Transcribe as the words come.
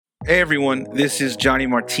Hey everyone, this is Johnny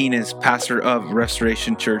Martinez, pastor of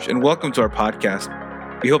Restoration Church, and welcome to our podcast.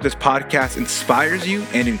 We hope this podcast inspires you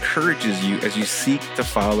and encourages you as you seek to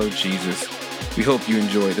follow Jesus. We hope you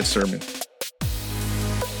enjoy the sermon.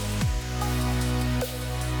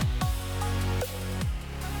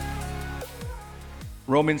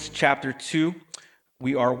 Romans chapter 2,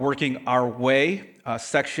 we are working our way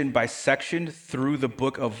section by section through the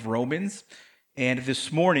book of Romans. And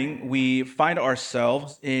this morning, we find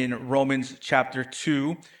ourselves in Romans chapter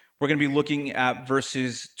 2. We're going to be looking at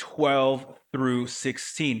verses 12 through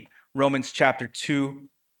 16. Romans chapter 2,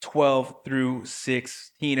 12 through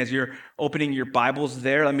 16. As you're opening your Bibles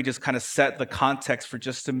there, let me just kind of set the context for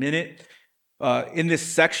just a minute. In this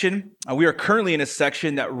section, we are currently in a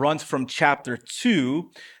section that runs from chapter 2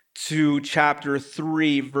 to chapter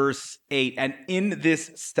 3, verse 8. And in this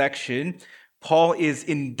section, Paul is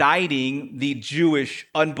indicting the Jewish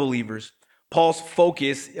unbelievers. Paul's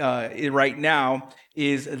focus right now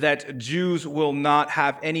is that Jews will not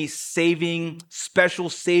have any special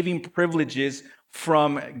saving privileges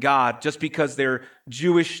from God just because their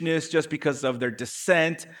Jewishness, just because of their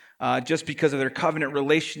descent, just because of their covenant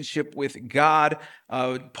relationship with God.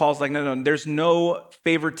 Paul's like, no, there's no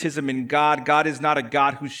favoritism in God. God is not a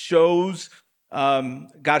God who shows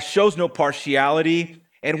no partiality.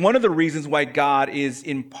 And one of the reasons why God is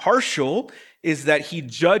impartial is that he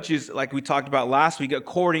judges, like we talked about last week,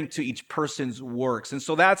 according to each person's works. And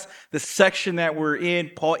so that's the section that we're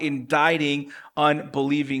in, Paul indicting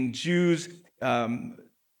unbelieving Jews,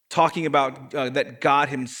 talking about that God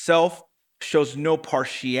himself shows no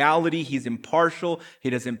partiality. He's impartial.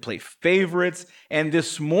 He doesn't play favorites. And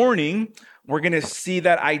this morning, we're going to see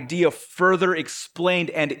that idea further explained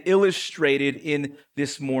and illustrated in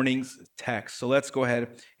this morning's text. So let's go ahead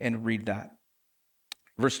and read that.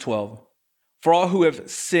 Verse 12. For all who have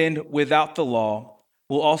sinned without the law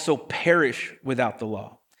will also perish without the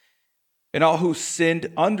law. And all who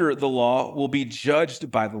sinned under the law will be judged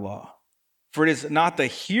by the law. For it is not the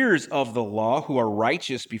hearers of the law who are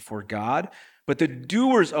righteous before God, but the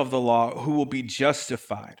doers of the law who will be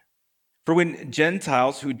justified. For when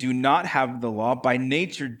Gentiles who do not have the law by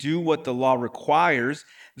nature do what the law requires,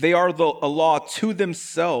 they are a law to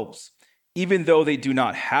themselves, even though they do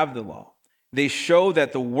not have the law. They show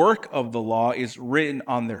that the work of the law is written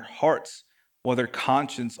on their hearts, while their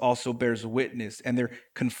conscience also bears witness, and their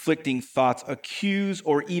conflicting thoughts accuse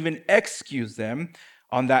or even excuse them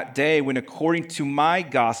on that day when, according to my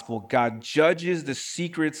gospel, God judges the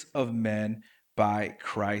secrets of men by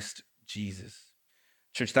Christ Jesus.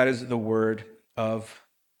 Church, that is the word of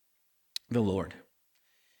the Lord.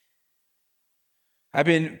 I've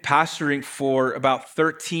been pastoring for about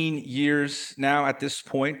 13 years now at this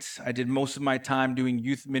point. I did most of my time doing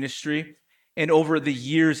youth ministry. And over the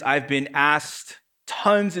years, I've been asked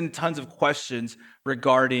tons and tons of questions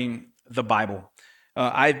regarding the Bible.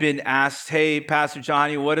 I've been asked, hey, Pastor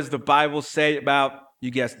Johnny, what does the Bible say about, you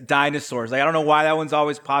guessed, dinosaurs? Like, I don't know why that one's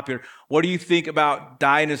always popular. What do you think about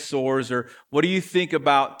dinosaurs? Or what do you think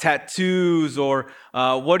about tattoos? Or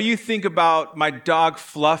what do you think about my dog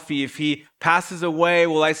Fluffy? If he passes away,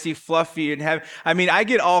 will I see Fluffy in heaven? I mean, I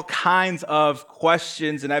get all kinds of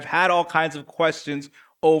questions, and I've had all kinds of questions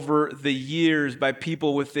over the years by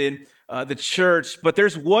people within the church. But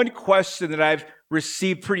there's one question that I've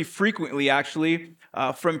received pretty frequently, actually,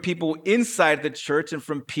 from people inside the church and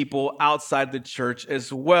from people outside the church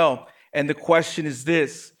as well. And the question is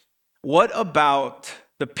this: what about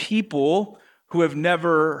the people who have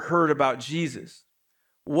never heard about Jesus?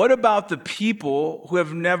 What about the people who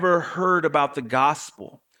have never heard about the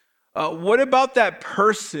gospel? What about that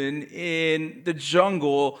person in the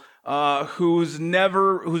jungle who's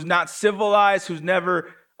not civilized, who's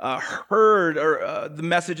never heard the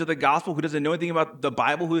message of the gospel, who doesn't know anything about the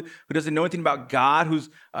Bible, who doesn't know anything about God, whose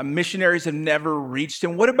missionaries have never reached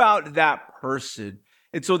him? What about that person?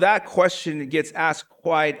 And so that question gets asked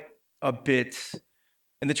quite a bit.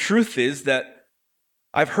 And the truth is that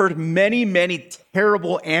I've heard many, many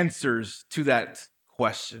terrible answers to that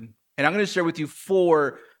question. And I'm going to share with you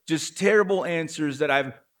 4 just terrible answers that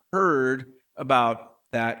I've heard about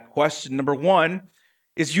that question. Number 1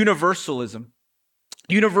 is universalism.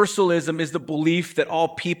 Universalism is the belief that all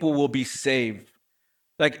people will be saved.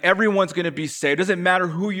 Like, everyone's going to be saved. It doesn't matter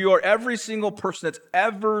who you are. Every single person that's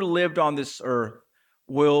ever lived on this earth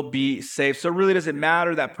will be saved. So it really doesn't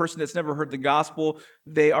matter. That person that's never heard the gospel,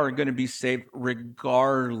 they are going to be saved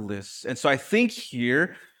regardless. And so I think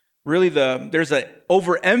here, really there's an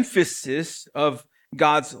overemphasis of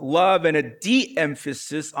God's love and a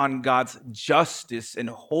de-emphasis on God's justice and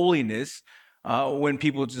holiness when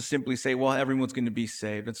people just simply say, well, everyone's going to be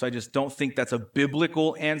saved. And so I just don't think that's a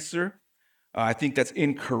biblical answer. I think that's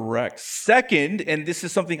incorrect. Second, and this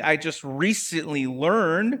is something I just recently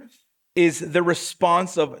learned, is the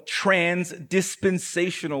response of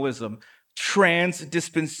transdispensationalism.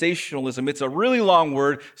 Transdispensationalism. It's a really long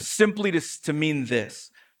word simply to mean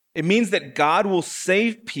this. It means that God will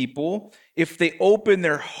save people if they open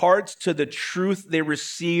their hearts to the truth they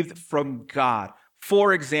received from God.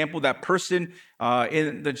 For example, that person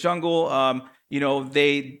in the jungle,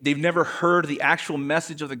 they've never heard the actual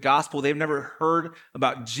message of the gospel. They've never heard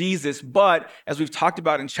about Jesus. But as we've talked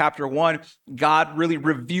about in chapter 1, God really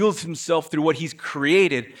reveals himself through what he's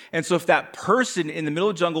created. And so if that person in the middle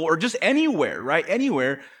of the jungle or just anywhere, right,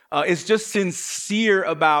 anywhere, is just sincere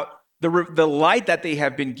about the light that they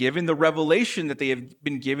have been given, the revelation that they have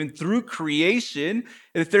been given through creation,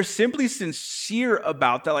 and if they're simply sincere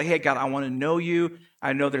about that, like, hey, God, I want to know you.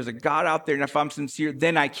 I know there's a God out there, and if I'm sincere,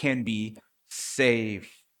 then I can be saved.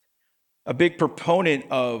 A big proponent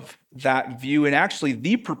of that view, and actually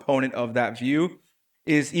the proponent of that view,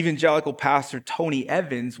 is evangelical pastor Tony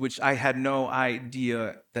Evans, which I had no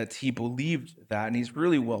idea that he believed that, and he's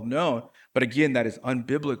really well known. But again, that is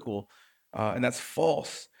unbiblical, and that's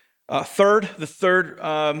false. The third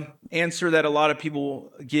answer that a lot of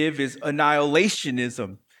people give is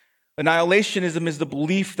annihilationism. Annihilationism is the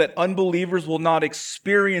belief that unbelievers will not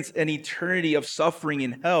experience an eternity of suffering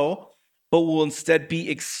in hell, but will instead be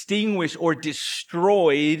extinguished or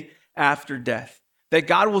destroyed after death. That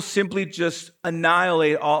God will simply just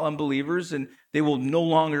annihilate all unbelievers and they will no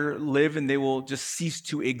longer live and they will just cease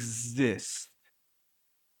to exist.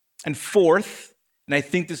 And fourth, and I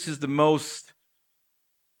think this is the most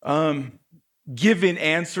given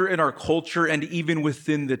answer in our culture and even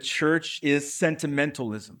within the church, is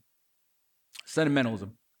sentimentalism.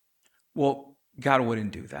 Sentimentalism. Well, God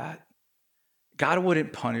wouldn't do that. God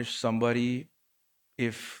wouldn't punish somebody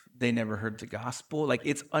if they never heard the gospel. Like,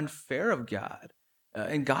 it's unfair of God.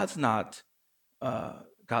 And God's not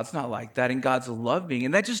like that, and God's loving.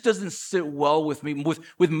 And that just doesn't sit well with me,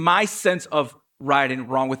 with my sense of right and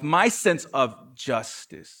wrong, with my sense of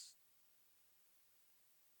justice.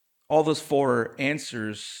 All those four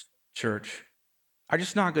answers, church, are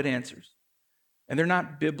just not good answers. And they're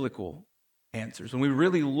not biblical answers when we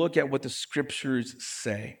really look at what the scriptures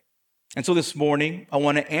say. And so this morning, I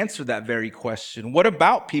want to answer that very question. What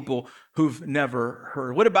about people who've never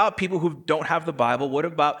heard? What about people who don't have the Bible? What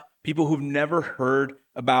about people who've never heard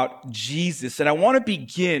about Jesus? And I want to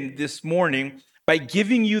begin this morning by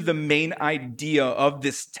giving you the main idea of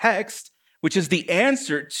this text, which is the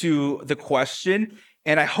answer to the question.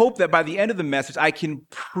 And I hope that by the end of the message, I can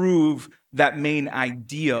prove that main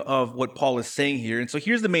idea of what Paul is saying here. And so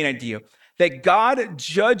here's the main idea: that God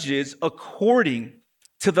judges according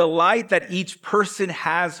to the light that each person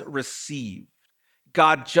has received.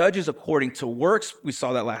 God judges according to works. We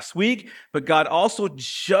saw that last week. But God also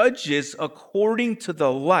judges according to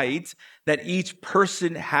the light that each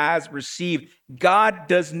person has received. God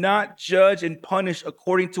does not judge and punish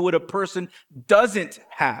according to what a person doesn't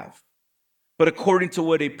have, but according to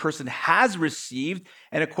what a person has received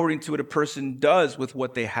and according to what a person does with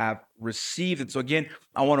what they have received. And so again,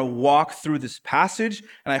 I want to walk through this passage,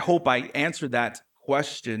 and I hope I answer that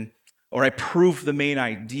question, or I prove the main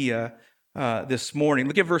idea this morning.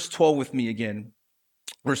 Look at verse 12 with me again.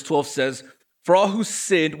 Verse 12 says, "For all who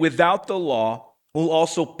sinned without the law will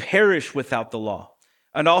also perish without the law,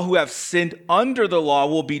 and all who have sinned under the law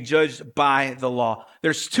will be judged by the law."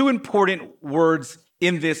 There's two important words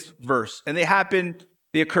in this verse, and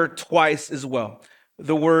they occur twice as well.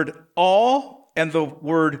 The word all and the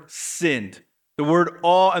word sinned. The word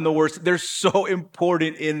all and the word, they're so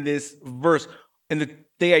important in this verse. And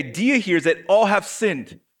the idea here is that all have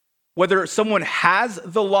sinned. Whether someone has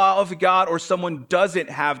the law of God or someone doesn't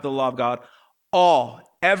have the law of God,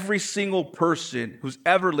 every single person who's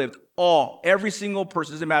ever lived, every single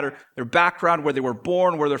person, doesn't matter their background, where they were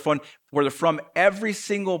born, where they're from, every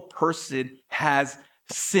single person has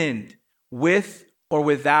sinned with or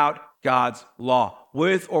without God's law,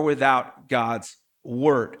 with or without God's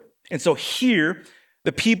word. And so here,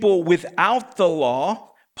 the people without the law,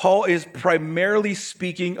 Paul is primarily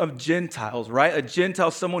speaking of Gentiles, right? A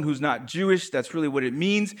Gentile, someone who's not Jewish, that's really what it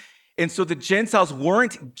means. And so the Gentiles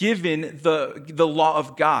weren't given the law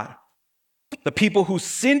of God. The people who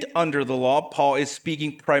sinned under the law, Paul is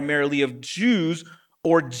speaking primarily of Jews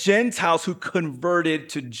or Gentiles who converted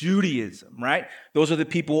to Judaism, right? Those are the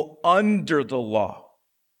people under the law.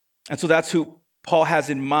 And so that's who Paul has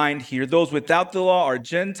in mind here. Those without the law are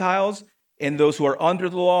Gentiles, and those who are under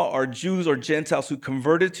the law are Jews or Gentiles who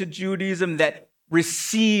converted to Judaism. That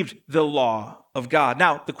received the law of God.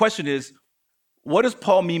 Now, the question is, what does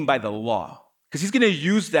Paul mean by the law? Because he's going to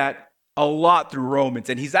use that a lot through Romans,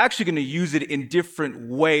 and he's actually going to use it in different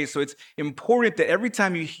ways. So it's important that every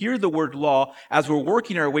time you hear the word law, as we're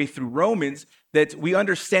working our way through Romans, that we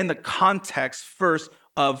understand the context first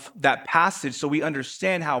of that passage so we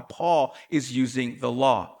understand how Paul is using the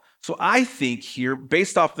law. So I think here,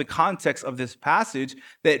 based off the context of this passage,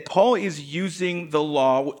 that Paul is using the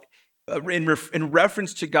law in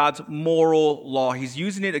reference to God's moral law. He's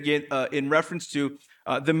using it again in reference to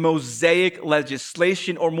the Mosaic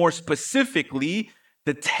legislation, or more specifically,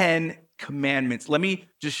 the Ten Commandments. Let me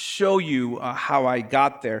just show you how I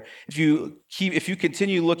got there. If you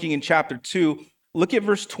continue looking in chapter 2, look at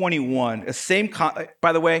verse 21.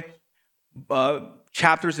 By the way,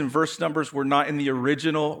 chapters and verse numbers were not in the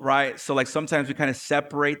original, right? So like sometimes we kind of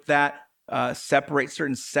separate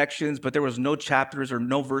certain sections, but there was no chapters or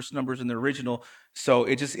no verse numbers in the original. So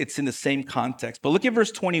it's in the same context. But look at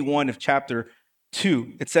verse 21 of chapter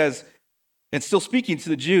 2. It says, and still speaking to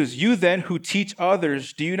the Jews, you then who teach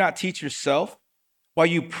others, do you not teach yourself? While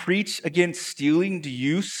you preach against stealing, do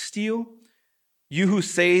you steal? You who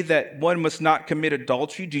say that one must not commit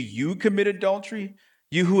adultery, do you commit adultery?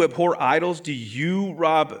 You who abhor idols, do you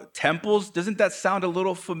rob temples? Doesn't that sound a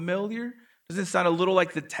little familiar? Doesn't it sound a little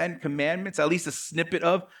like the Ten Commandments, at least a snippet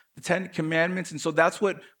of the Ten Commandments? And so that's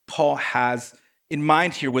what Paul has in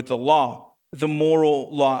mind here with the law, the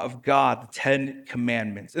moral law of God, the Ten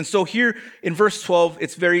Commandments. And so here in verse 12,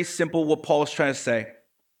 it's very simple what Paul is trying to say.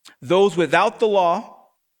 Those without the law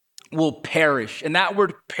will perish. And that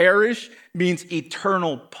word perish means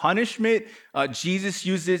eternal punishment. Jesus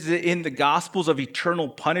uses it in the Gospels of eternal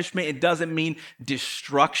punishment. It doesn't mean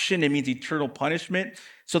destruction. It means eternal punishment.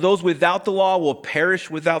 So those without the law will perish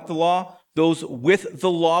without the law. Those with the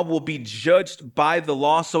law will be judged by the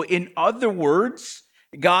law. So in other words,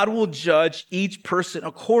 God will judge each person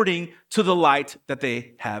according to the light that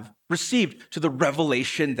they have received, to the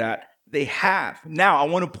revelation that they have. Now, I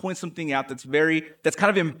want to point something out that's kind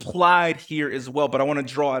of implied here as well, but I want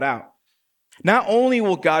to draw it out. Not only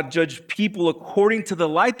will God judge people according to the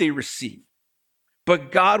light they receive,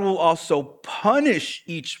 but God will also punish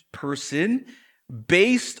each person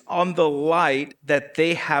based on the light that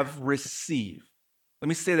they have received. Let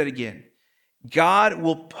me say that again. God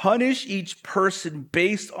will punish each person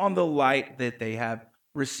based on the light that they have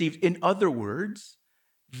received. In other words,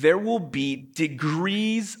 there will be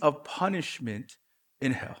degrees of punishment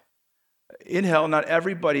in hell. In hell, not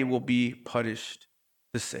everybody will be punished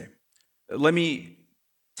the same. Let me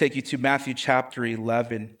take you to Matthew chapter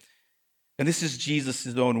 11. And this is Jesus'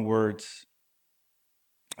 own words.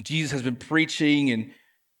 Jesus has been preaching in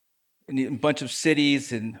a bunch of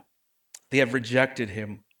cities, and they have rejected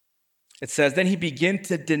him. It says, then he began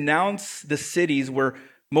to denounce the cities where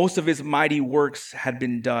most of his mighty works had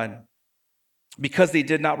been done, because they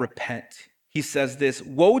did not repent. He says this,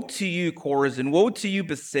 woe to you, Chorazin, woe to you,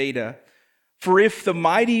 Bethsaida, for if the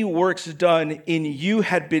mighty works done in you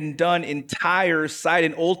had been done in Tyre,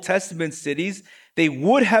 Sidon, Old Testament cities, they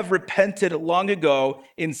would have repented long ago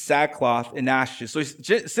in sackcloth and ashes. So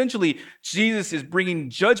essentially, Jesus is bringing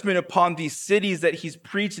judgment upon these cities that he's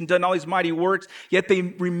preached and done all these mighty works, yet they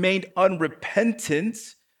remained unrepentant.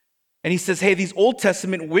 And he says, hey, these Old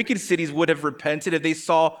Testament wicked cities would have repented if they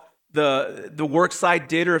saw the works I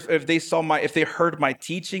did, or if they heard my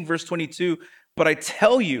teaching. Verse 22, but I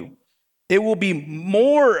tell you, it will be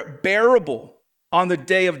more bearable on the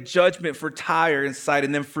day of judgment for Tyre and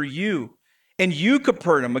Sidon than for you. And you,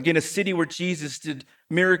 Capernaum, again, a city where Jesus did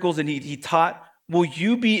miracles and he taught, will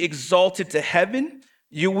you be exalted to heaven?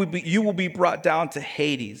 You will be brought down to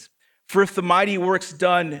Hades. For if the mighty works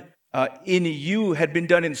done in you had been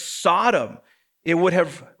done in Sodom, it would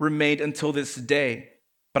have remained until this day.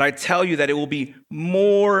 But I tell you that it will be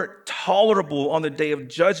more tolerable on the day of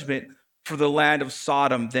judgment for the land of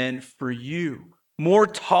Sodom than for you. More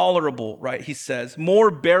tolerable, right? He says,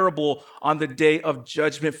 more bearable on the day of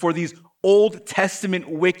judgment for these Old Testament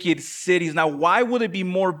wicked cities. Now, why would it be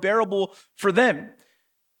more bearable for them?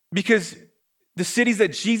 Because the cities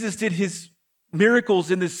that Jesus did his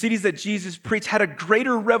miracles in, the cities that Jesus preached, had a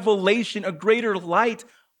greater revelation, a greater light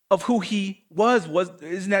of who he was.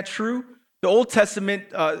 Isn't that true? The Old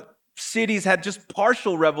Testament cities had just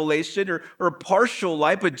partial revelation or partial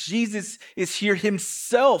light, but Jesus is here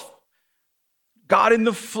himself, God in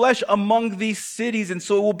the flesh, among these cities. And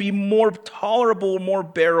so it will be more tolerable, more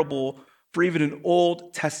bearable for even an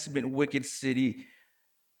Old Testament wicked city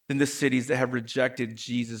than the cities that have rejected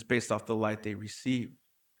Jesus based off the light they received.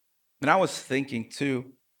 And I was thinking too,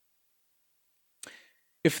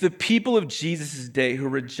 If the people of Jesus' day who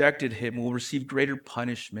rejected him will receive greater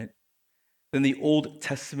punishment than the Old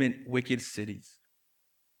Testament wicked cities,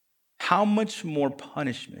 how much more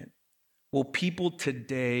punishment will people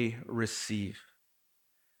today receive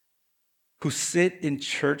who sit in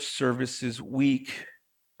church services week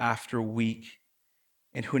after week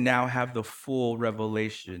and who now have the full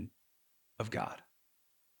revelation of God?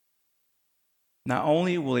 Not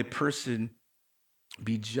only will a person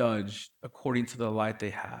be judged according to the light they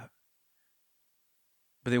have,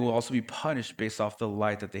 but they will also be punished based off the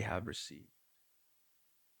light that they have received.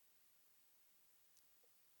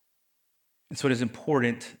 And so it is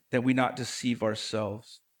important that we not deceive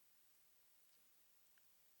ourselves.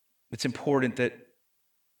 It's important that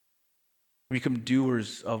we become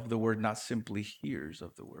doers of the word, not simply hearers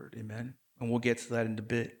of the word. Amen? And we'll get to that in a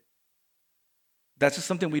bit. That's just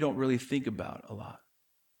something we don't really think about a lot.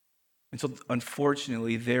 And so,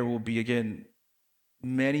 unfortunately, there will be, again,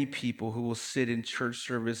 many people who will sit in church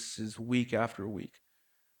services week after week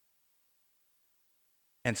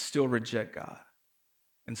and still reject God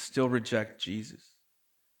and still reject Jesus.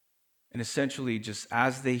 And essentially, just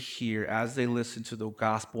as they hear, as they listen to the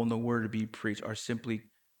gospel and the word to be preached, are simply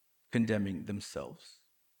condemning themselves.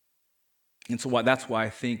 And so that's why I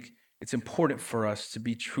think it's important for us to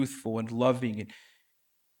be truthful and loving and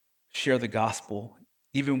share the gospel,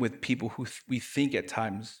 even with people who we think at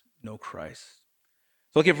times know Christ.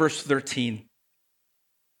 So look at verse 13.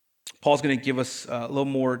 Paul's going to give us a little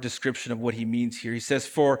more description of what he means here. He says,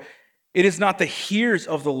 "For it is not the hearers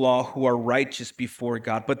of the law who are righteous before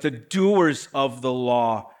God, but the doers of the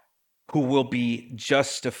law who will be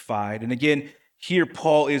justified." And again, here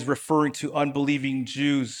Paul is referring to unbelieving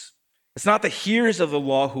Jews. It's not the hearers of the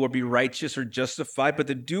law who will be righteous or justified, but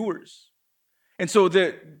the doers. And so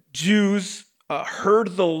the Jews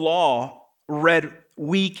heard the law read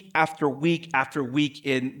week after week after week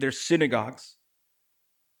in their synagogues.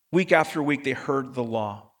 Week after week, they heard the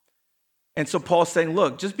law. And so Paul's saying,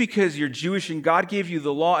 look, just because you're Jewish and God gave you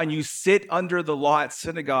the law and you sit under the law at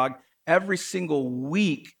synagogue every single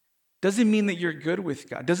week, doesn't mean that you're good with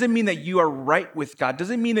God. Doesn't mean that you are right with God.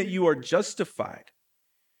 Doesn't mean that you are justified.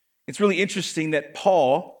 It's really interesting that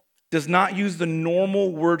Paul does not use the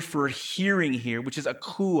normal word for hearing here, which is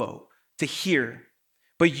akouo, to hear,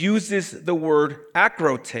 but uses the word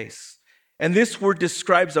akrotes. And this word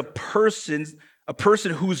describes a person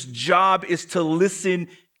whose job is to listen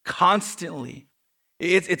constantly.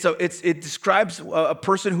 It describes a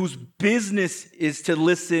person whose business is to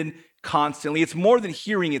listen constantly. It's more than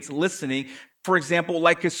hearing, it's listening. For example,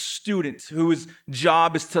 like a student whose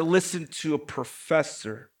job is to listen to a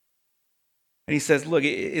professor. And he says, look,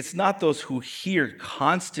 it's not those who hear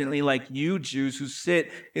constantly like you Jews who sit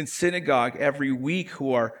in synagogue every week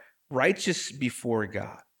who are righteous before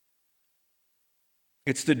God.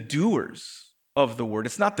 It's the doers of the word.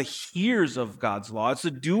 It's not the hearers of God's law. It's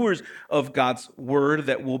the doers of God's word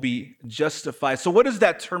that will be justified. So what does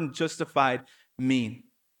that term justified mean?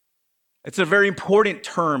 It's a very important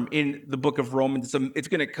term in the book of Romans. It's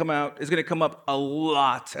going to come up a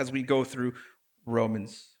lot as we go through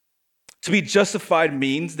Romans. To be justified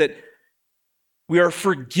means that we are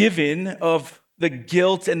forgiven of the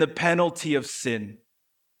guilt and the penalty of sin.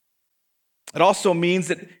 It also means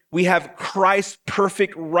that we have Christ's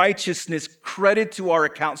perfect righteousness credited to our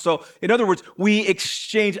account. So, in other words, we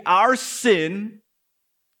exchange our sin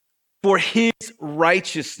for his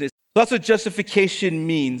righteousness. That's what justification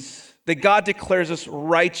means, that God declares us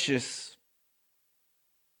righteous,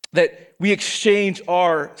 that we exchange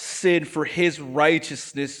our sin for his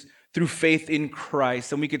righteousness through faith in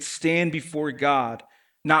Christ, and we could stand before God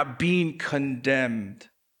not being condemned.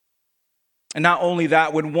 And not only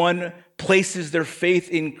that, when one places their faith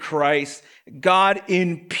in Christ, God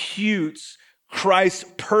imputes Christ's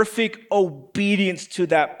perfect obedience to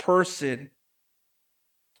that person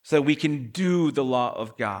so that we can do the law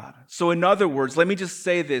of God. So in other words, let me just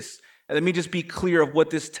say this, and let me just be clear of what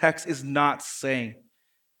this text is not saying.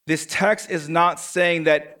 This text is not saying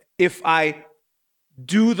that if I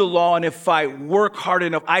do the law and if I work hard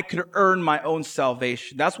enough, I could earn my own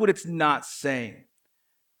salvation. That's what it's not saying.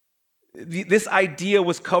 This idea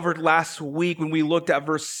was covered last week when we looked at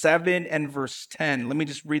verse 7 and verse 10. Let me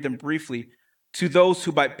just read them briefly. To those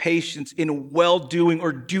who by patience in well-doing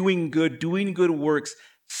or doing good works,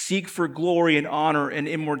 seek for glory and honor and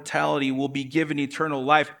immortality will be given eternal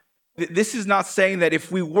life. This is not saying that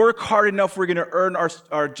if we work hard enough, we're going to earn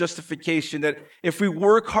our justification, that if we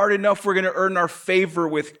work hard enough, we're going to earn our favor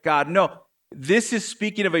with God. No, This is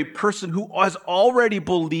speaking of a person who has already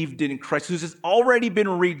believed in Christ, who has already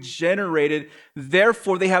been regenerated.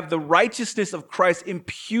 Therefore, they have the righteousness of Christ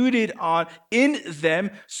imputed on in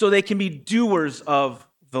them so they can be doers of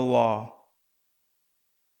the law.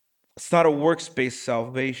 It's not a works-based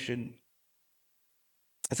salvation.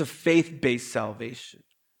 It's a faith-based salvation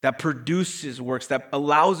that produces works, that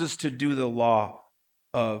allows us to do the law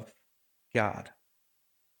of God.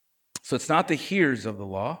 So it's not the hearers of the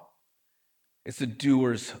law. It's the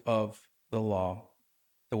doers of the law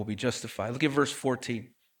that will be justified. Look at verse 14.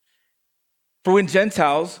 For when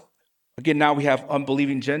Gentiles, again, now we have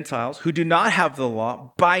unbelieving Gentiles who do not have the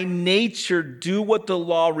law, by nature do what the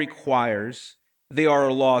law requires, they are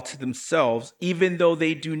a law to themselves, even though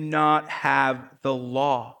they do not have the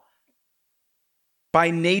law.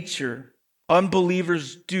 By nature,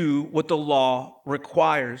 unbelievers do what the law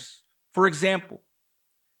requires. For example,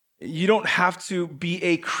 you don't have to be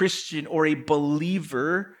a Christian or a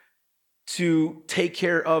believer to take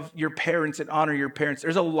care of your parents and honor your parents.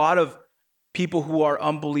 There's a lot of people who are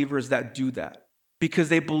unbelievers that do that because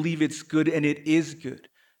they believe it's good and it is good.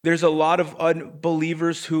 There's a lot of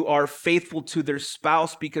unbelievers who are faithful to their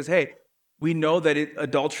spouse because, hey, we know that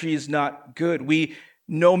adultery is not good. We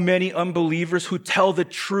know many unbelievers who tell the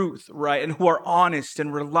truth, right? And who are honest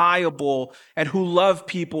and reliable and who love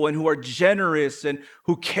people and who are generous and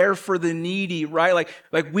who care for the needy, right?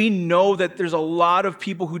 Like we know that there's a lot of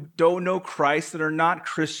people who don't know Christ that are not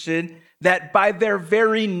Christian that by their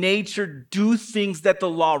very nature do things that the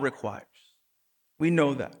law requires. We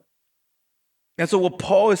know that. And so what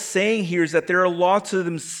Paul is saying here is that they're a law to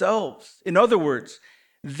themselves. In other words,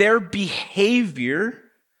 their behavior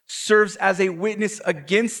serves as a witness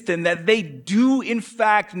against them that they do in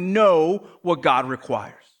fact know what God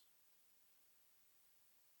requires.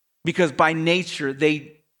 Because by nature,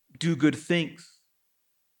 they do good things.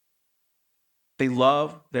 They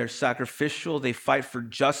love, they're sacrificial, they fight for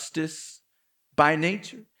justice by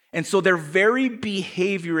nature. And so their very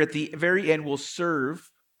behavior at the very end will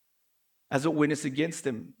serve as a witness against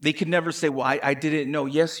them. They could never say, well, I didn't know.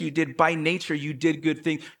 Yes, you did. By nature, you did good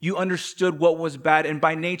things. You understood what was bad, and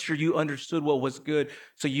by nature, you understood what was good.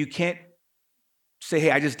 So you can't say,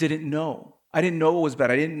 hey, I just didn't know. I didn't know what was bad.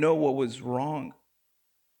 I didn't know what was wrong.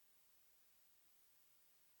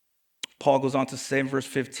 Paul goes on to say in verse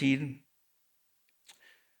 15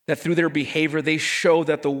 that through their behavior, they show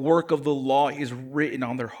that the work of the law is written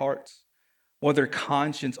on their hearts, while their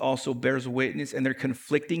conscience also bears witness and their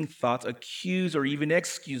conflicting thoughts accuse or even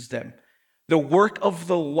excuse them. The work of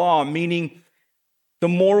the law, meaning the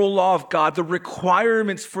moral law of God, the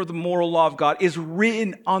requirements for the moral law of God is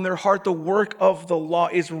written on their heart. The work of the law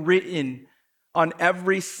is written on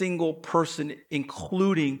every single person,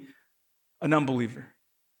 including an unbeliever.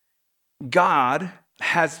 God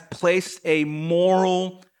has placed a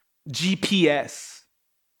moral GPS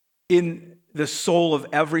in the soul of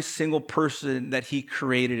every single person that he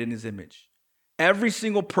created in his image. Every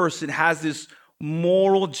single person has this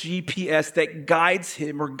moral GPS that guides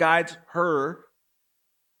him or guides her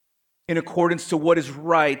in accordance to what is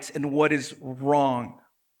right and what is wrong.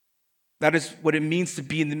 That is what it means to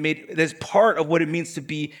be that's part of what it means to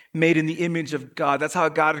be made in the image of God. That's how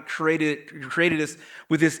God created us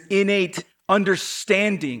with this innate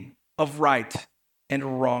understanding of right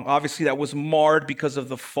and wrong. Obviously, that was marred because of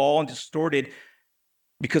the fall and distorted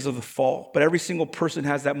because of the fall. But every single person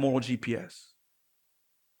has that moral GPS.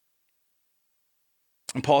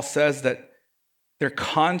 And Paul says that their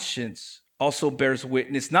conscience also bears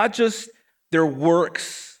witness, not just their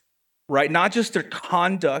works, right? Not just their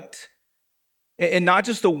conduct, and not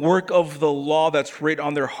just the work of the law that's written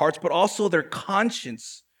on their hearts, but also their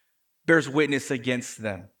conscience bears witness against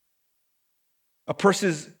them. A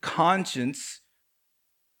person's conscience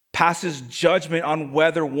passes judgment on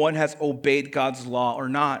whether one has obeyed God's law or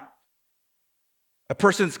not. A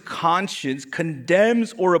person's conscience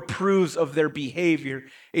condemns or approves of their behavior.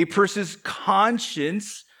 A person's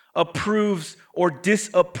conscience approves or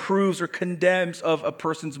disapproves or condemns of a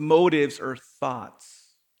person's motives or thoughts.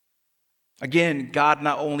 Again, God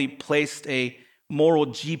not only placed a moral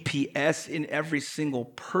GPS in every single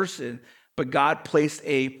person, but God placed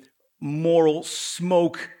a moral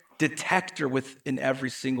smoke detector within every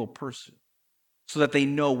single person so that they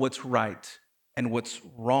know what's right and what's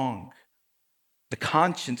wrong. The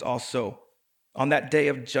conscience also, on that day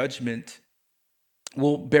of judgment,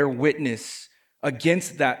 will bear witness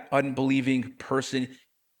against that unbelieving person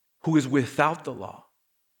who is without the law,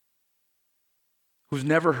 who's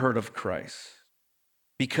never heard of Christ,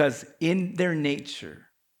 because in their nature,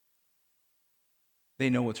 they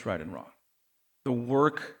know what's right and wrong. The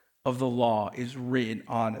work of the law is written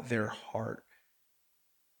on their heart.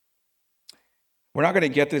 We're not going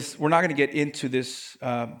to get into this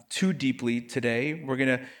too deeply today. We're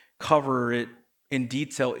going to cover it in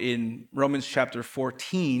detail in Romans chapter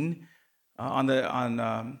 14 on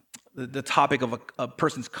the topic of a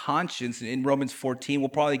person's conscience. In Romans 14, we'll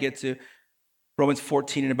probably get to Romans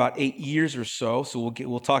 14 in about 8 years or so. So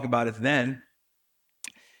we'll talk about it then.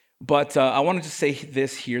 But I wanted to say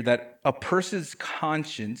this here, that a person's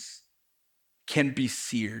conscience can be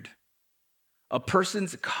seared. A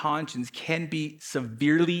person's conscience can be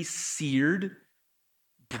severely seared,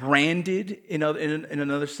 branded in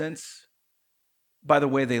another sense, by the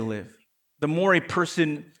way they live. The more a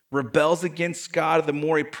person rebels against God, the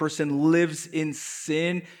more a person lives in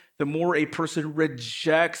sin, the more a person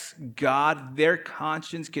rejects God, their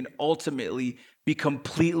conscience can ultimately be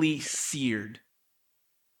completely seared.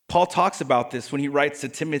 Paul talks about this when he writes to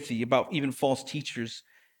Timothy about even false teachers.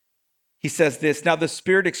 He says this, "Now the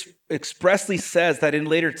Spirit expressly says that in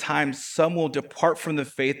later times some will depart from the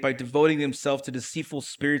faith by devoting themselves to deceitful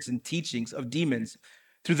spirits and teachings of demons,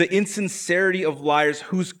 through the insincerity of liars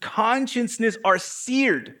whose consciences are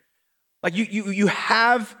seared." Like you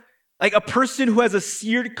have, like a person who has a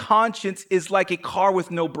seared conscience is like a car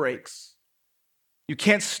with no brakes. You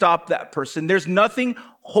can't stop that person. There's nothing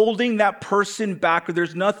holding that person back, or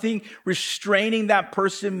there's nothing restraining that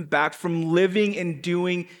person back from living and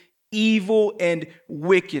doing evil and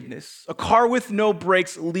wickedness. A car with no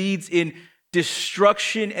brakes leads in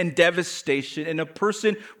destruction and devastation, and a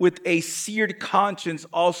person with a seared conscience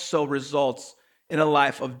also results in a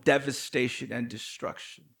life of devastation and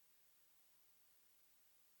destruction.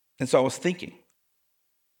 And so I was thinking,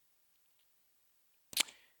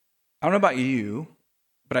 I don't know about you,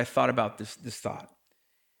 but I thought about this thought.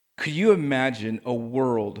 Could you imagine a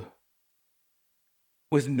world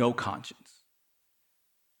with no conscience?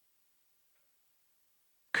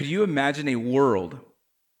 Could you imagine a world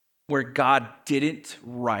where God didn't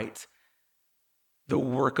write the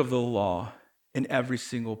work of the law in every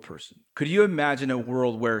single person? Could you imagine a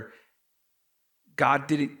world where God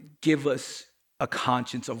didn't give us a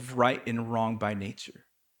conscience of right and wrong by nature?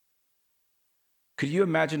 Could you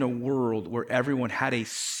imagine a world where everyone had a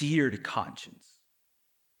seared conscience?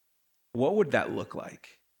 What would that look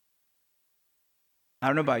like? I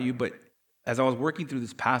don't know about you, but as I was working through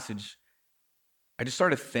this passage, I just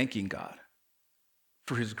started thanking God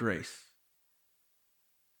for his grace.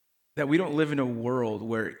 That we don't live in a world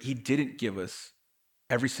where he didn't give us,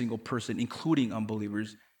 every single person, including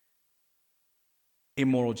unbelievers, a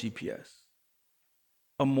moral GPS,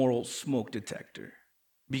 a moral smoke detector.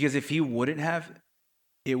 Because if he wouldn't have,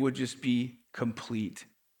 it would just be complete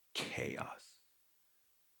chaos.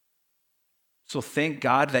 So thank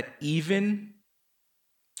God that even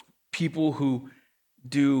people who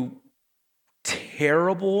do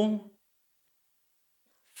terrible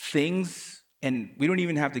things, and we don't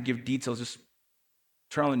even have to give details, just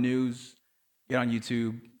turn on the news, get on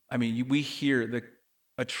YouTube. I mean, we hear the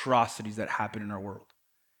atrocities that happen in our world.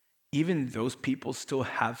 Even those people still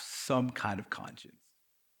have some kind of conscience.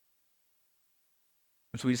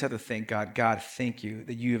 And so we just have to thank God. God, thank you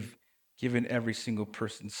that you have given every single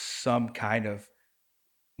person some kind of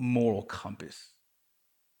moral compass.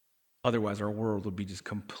 Otherwise, our world would be just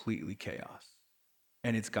completely chaos.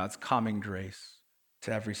 And it's God's common grace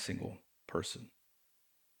to every single person.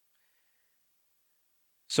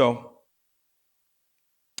 So,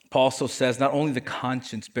 Paul also says not only the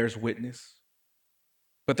conscience bears witness,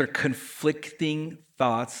 but their conflicting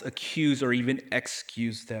thoughts accuse or even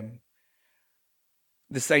excuse them.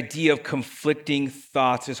 This idea of conflicting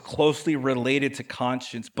thoughts is closely related to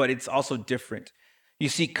conscience, but it's also different. You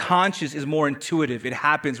see, conscience is more intuitive. It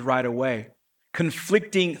happens right away.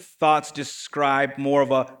 Conflicting thoughts describe more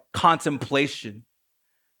of a contemplation.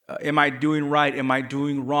 Am I doing right? Am I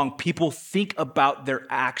doing wrong? People think about their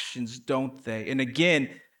actions, don't they? And again,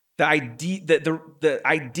 the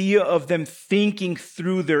idea of them thinking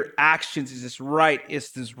through their actions, is this right?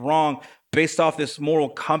 Is this wrong? Based off this moral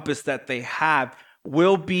compass that they have,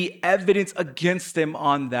 will be evidence against them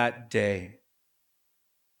on that day.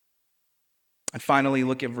 And finally,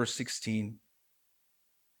 look at verse 16.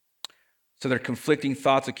 So their conflicting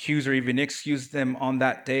thoughts accuse or even excuse them on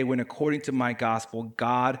that day when, according to my gospel,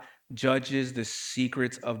 God judges the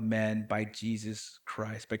secrets of men by Jesus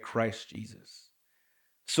Christ, by Christ Jesus.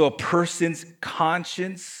 So a person's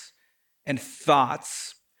conscience and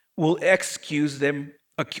thoughts will excuse them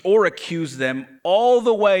or accuse them all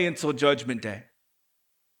the way until Judgment Day.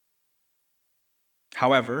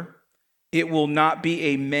 However, it will not be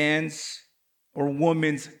a man's or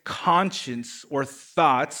woman's conscience or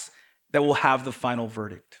thoughts that will have the final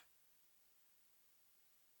verdict.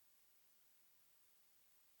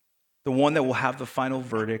 the one that will have the final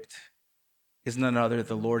verdict is none other than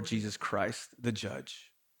the Lord Jesus Christ, the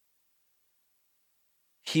judge.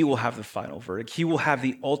 He will have the final verdict. He will have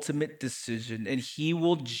the ultimate decision, and he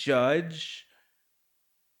will judge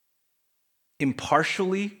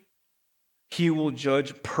impartially. He will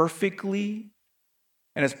judge perfectly.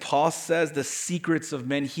 And as Paul says, the secrets of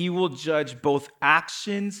men, he will judge both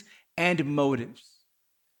actions and motives.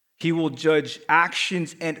 He will judge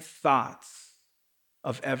actions and thoughts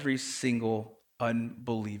of every single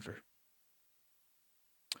unbeliever.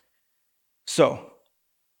 So,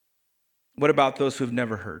 what about those who have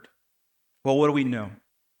never heard? Well, what do we know?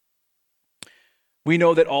 We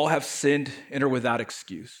know that all have sinned and are without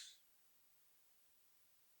excuse.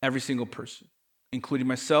 Every single person, including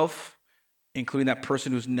myself, including that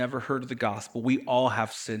person who's never heard of the gospel. We all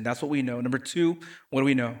have sinned. That's what we know. Number two, what do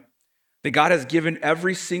we know? That God has given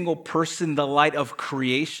every single person the light of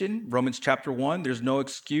creation. Romans chapter 1, there's no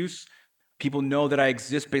excuse. People know that I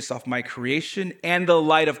exist based off my creation, and the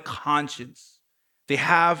light of conscience. They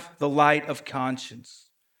have the light of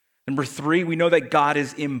conscience. Number three, we know that God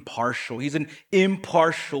is impartial. He's an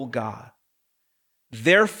impartial God.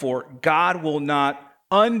 Therefore, God will not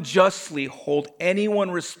unjustly hold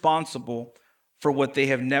anyone responsible for what they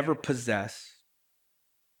have never possessed,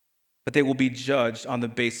 but they will be judged on the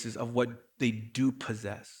basis of what they do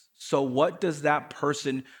possess. So what does that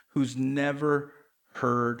person who's never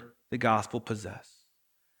heard the gospel possess?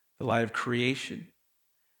 The light of creation,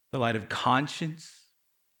 the light of conscience,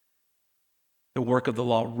 the work of the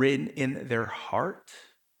law written in their heart.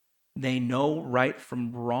 They know right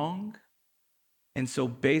from wrong. And so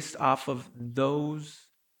based off of those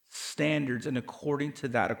standards and according to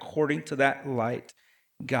that light,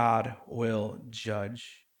 God will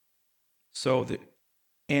judge. So the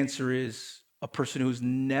answer is a person who's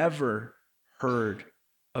never heard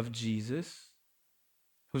of Jesus,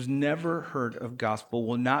 who's never heard of gospel,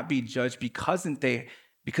 will not be judged because they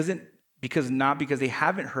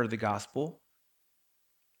haven't heard the gospel,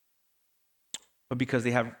 but because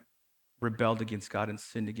they have rebelled against God and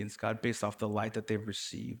sinned against God based off the light that they've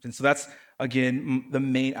received. And so that's, again, the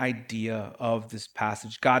main idea of this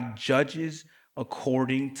passage. God judges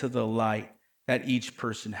according to the light that each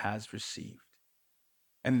person has received.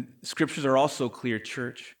 And scriptures are also clear,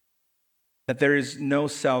 church, that there is no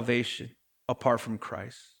salvation apart from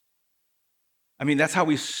Christ. I mean, that's how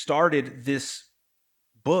we started this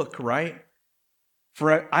book, right?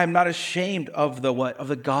 For I'm not ashamed of the what? Of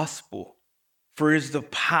the gospel. For it is the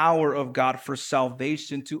power of God for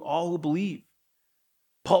salvation to all who believe.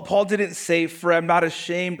 Paul didn't say, for I'm not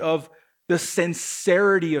ashamed of the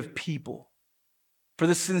sincerity of people. For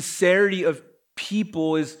the sincerity of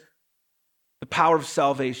people is the power of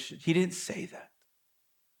salvation. He didn't say that.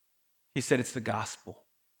 He said it's the gospel.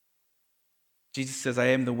 Jesus says, I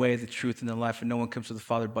am the way, the truth, and the life, and no one comes to the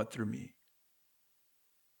Father but through me.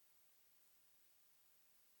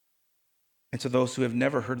 And so those who have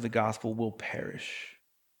never heard the gospel will perish.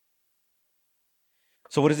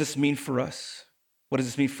 So what does this mean for us? What does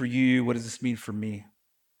this mean for you? What does this mean for me?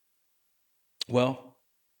 Well,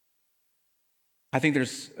 I think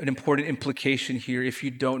there's an important implication here if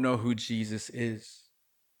you don't know who Jesus is.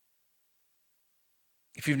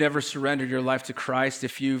 If you've never surrendered your life to Christ,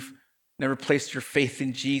 if you've never placed your faith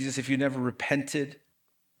in Jesus, if you've never repented,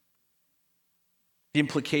 the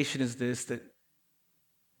implication is this, that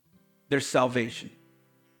there's salvation.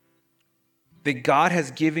 That God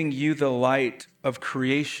has given you the light of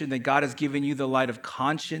creation, that God has given you the light of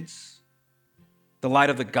conscience, the light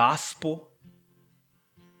of the gospel,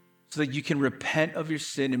 so that you can repent of your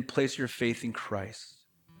sin and place your faith in Christ.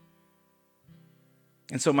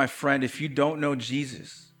 And so, my friend, if you don't know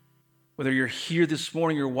Jesus, whether you're here this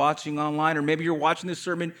morning, you're watching online, or maybe you're watching this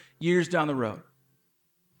sermon years down the road,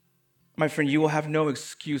 my friend, you will have no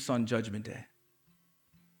excuse on Judgment Day.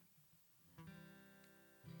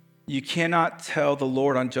 You cannot tell the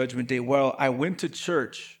Lord on Judgment Day, well, I went to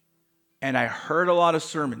church and I heard a lot of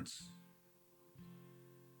sermons.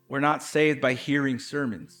 We're not saved by hearing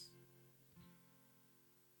sermons.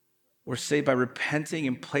 We're saved by repenting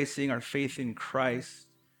and placing our faith in Christ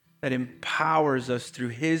that empowers us through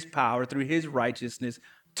his power, through his righteousness,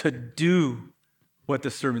 to do what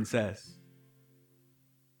the sermon says.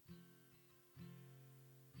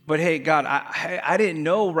 But hey, God, I didn't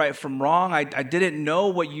know right from wrong. I didn't know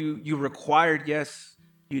what you required. Yes,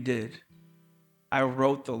 you did. I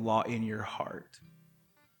wrote the law in your heart.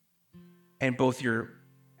 And both your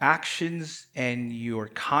actions and your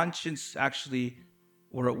conscience actually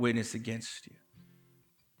were a witness against you.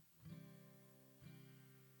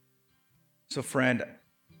 So friend,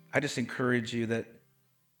 I just encourage you that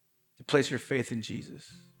to place your faith in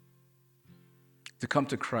Jesus. to come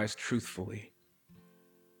to Christ truthfully.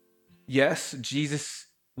 Yes, Jesus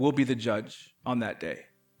will be the judge on that day.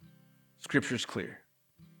 Scripture's clear.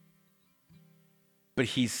 But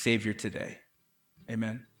he's Savior today.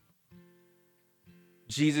 Amen.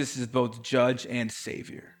 Jesus is both judge and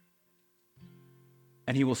Savior.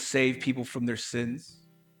 And he will save people from their sins.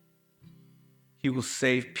 He will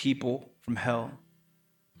save people from hell.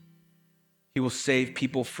 He will save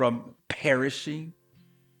people from perishing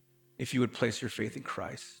if you would place your faith in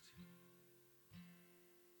Christ.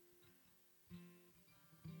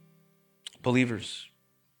 Believers,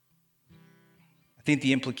 I think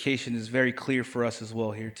the implication is very clear for us as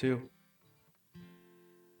well here too.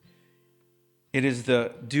 It is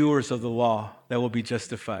the doers of the law that will be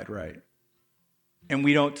justified, right? And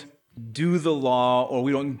we don't do the law or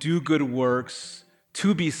we don't do good works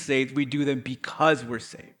to be saved. We do them because we're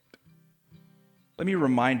saved. Let me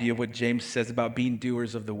remind you of what James says about being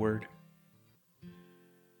doers of the word.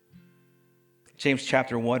 James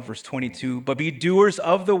chapter 1, verse 22, but be doers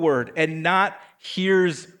of the word and not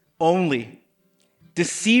hearers only,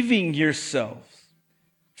 deceiving yourselves.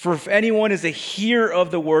 For if anyone is a hearer of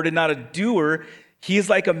the word and not a doer, he is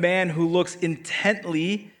like a man who looks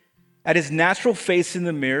intently at his natural face in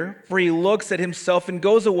the mirror, for he looks at himself and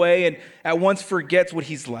goes away and at once forgets what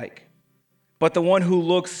he's like. But the one who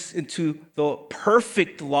looks into the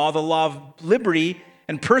perfect law, the law of liberty,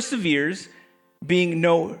 and perseveres, being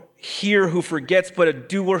no hearer who forgets, but a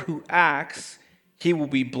doer who acts, he will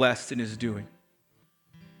be blessed in his doing.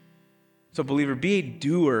 So, believer, be a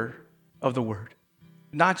doer of the word,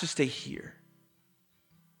 not just a hearer.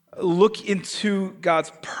 Look into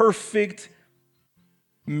God's perfect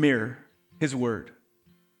mirror, his word,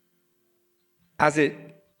 as it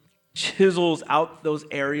chisels out those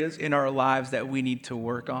areas in our lives that we need to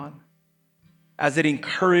work on, as it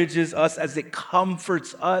encourages us, as it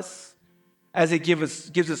comforts us, as it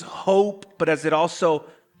gives us hope, but as it also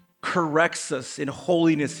corrects us in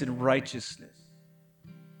holiness and righteousness.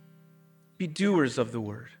 Be doers of the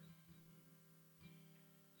word.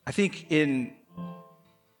 I think in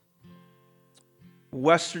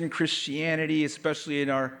Western Christianity, especially in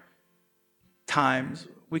our times,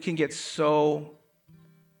 we can get so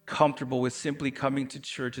comfortable with simply coming to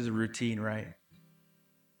church as a routine, right?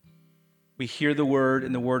 We hear the word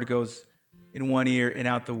and the word goes in one ear and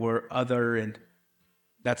out the other, and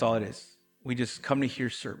that's all it is. We just come to hear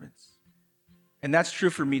sermons. And that's true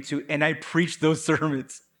for me too, and I preach those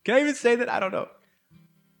sermons. Can I even say that? I don't know.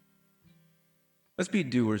 Let's be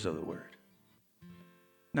doers of the word,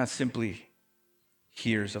 not simply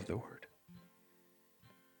hearers of the word.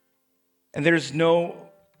 And there's no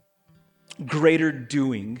greater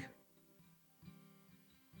doing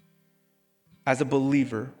as a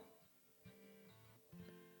believer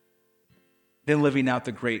than living out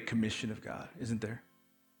the great commission of God, isn't there?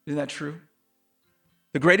 Isn't that true?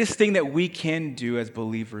 The greatest thing that we can do as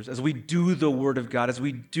believers, as we do the word of God, as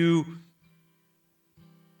we do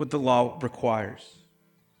what the law requires,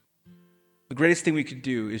 the greatest thing we could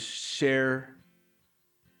do is share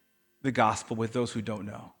the gospel with those who don't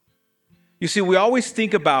know. You see, we always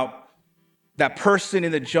think about that person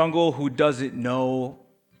in the jungle who doesn't know,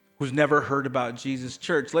 who's never heard about Jesus.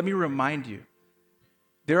 Church, let me remind you,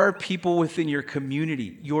 there are people within your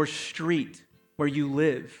community, your street, where you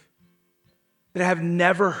live, that have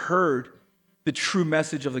never heard the true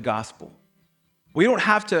message of the gospel. We don't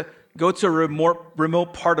have to go to a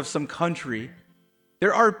remote part of some country.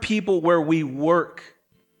 There are people where we work,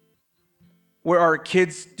 where our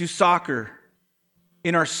kids do soccer,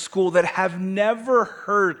 in our school, that have never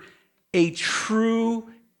heard a true,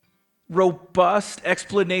 robust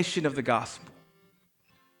explanation of the gospel.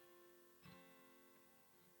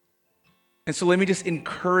 And so let me just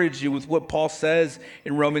encourage you with what Paul says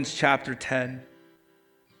in Romans chapter 10.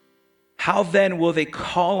 How then will they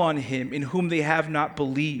call on him in whom they have not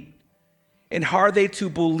believed? And how are they to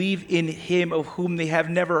believe in him of whom they have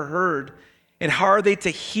never heard? And how are they to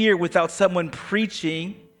hear without someone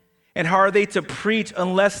preaching? And how are they to preach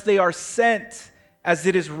unless they are sent? As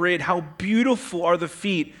it is written, how beautiful are the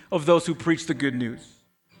feet of those who preach the good news.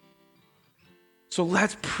 So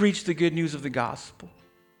let's preach the good news of the gospel.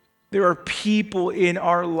 There are people in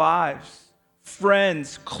our lives,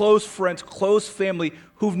 friends, close family,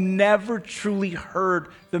 who've never truly heard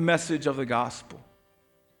the message of the gospel.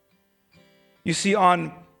 You see,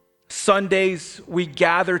 on Sundays, we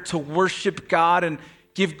gather to worship God and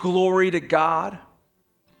give glory to God.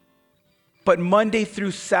 But Monday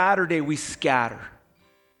through Saturday, we scatter.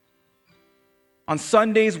 On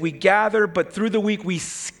Sundays, we gather, but through the week, we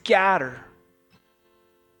scatter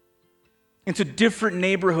into different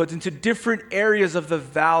neighborhoods, into different areas of the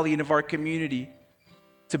valley and of our community.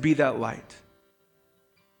 to be that light.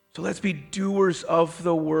 So let's be doers of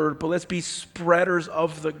the word, but let's be spreaders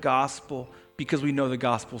of the gospel because we know the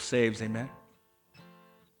gospel saves. Amen.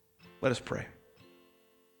 Let us pray.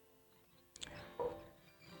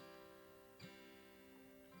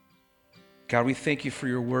 God, we thank you for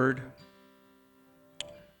your word.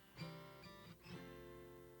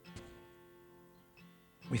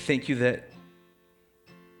 We thank you that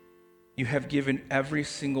you have given every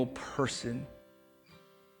single person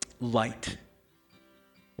light,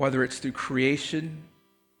 whether it's through creation,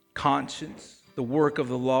 conscience, the work of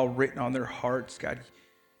the law written on their hearts. God,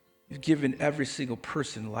 you've given every single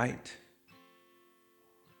person light.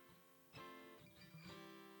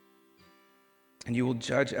 And you will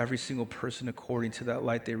judge every single person according to that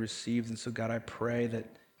light they received. And so, God, I pray that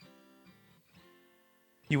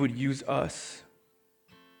you would use us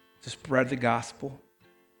to spread the gospel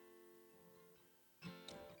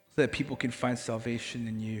so that people can find salvation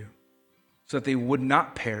in you, so that they would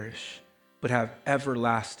not perish, but have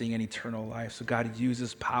everlasting and eternal life. So God, use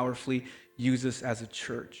us powerfully, use us as a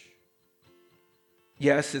church.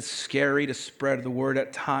 Yes, it's scary to spread the word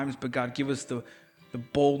at times, but God, give us the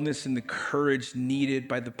boldness and the courage needed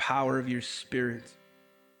by the power of your Spirit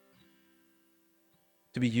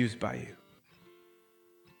to be used by you.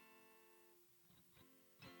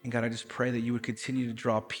 And God, I just pray that you would continue to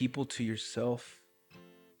draw people to yourself.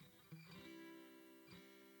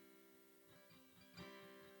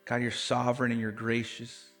 God, you're sovereign and you're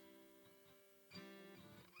gracious.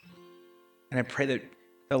 And I pray that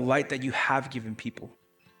the light that you have given people,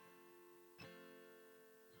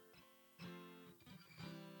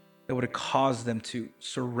 that would cause them to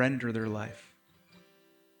surrender their life.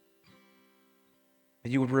 That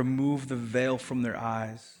you would remove the veil from their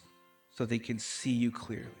eyes so they can see you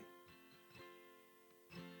clearly.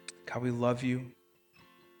 God, we love you.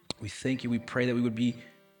 We thank you. We pray that we would be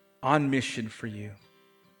on mission for you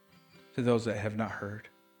to those that have not heard.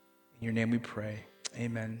 In your name we pray.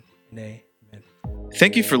 Amen and amen.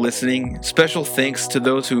 Thank you for listening. Special thanks to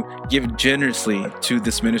those who give generously to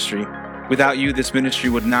this ministry. Without you, this ministry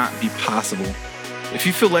would not be possible. If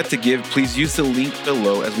you feel led to give, please use the link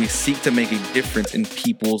below as we seek to make a difference in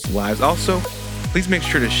people's lives. Also, please make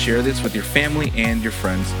sure to share this with your family and your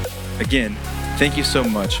friends. Again, thank you so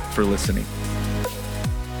much for listening.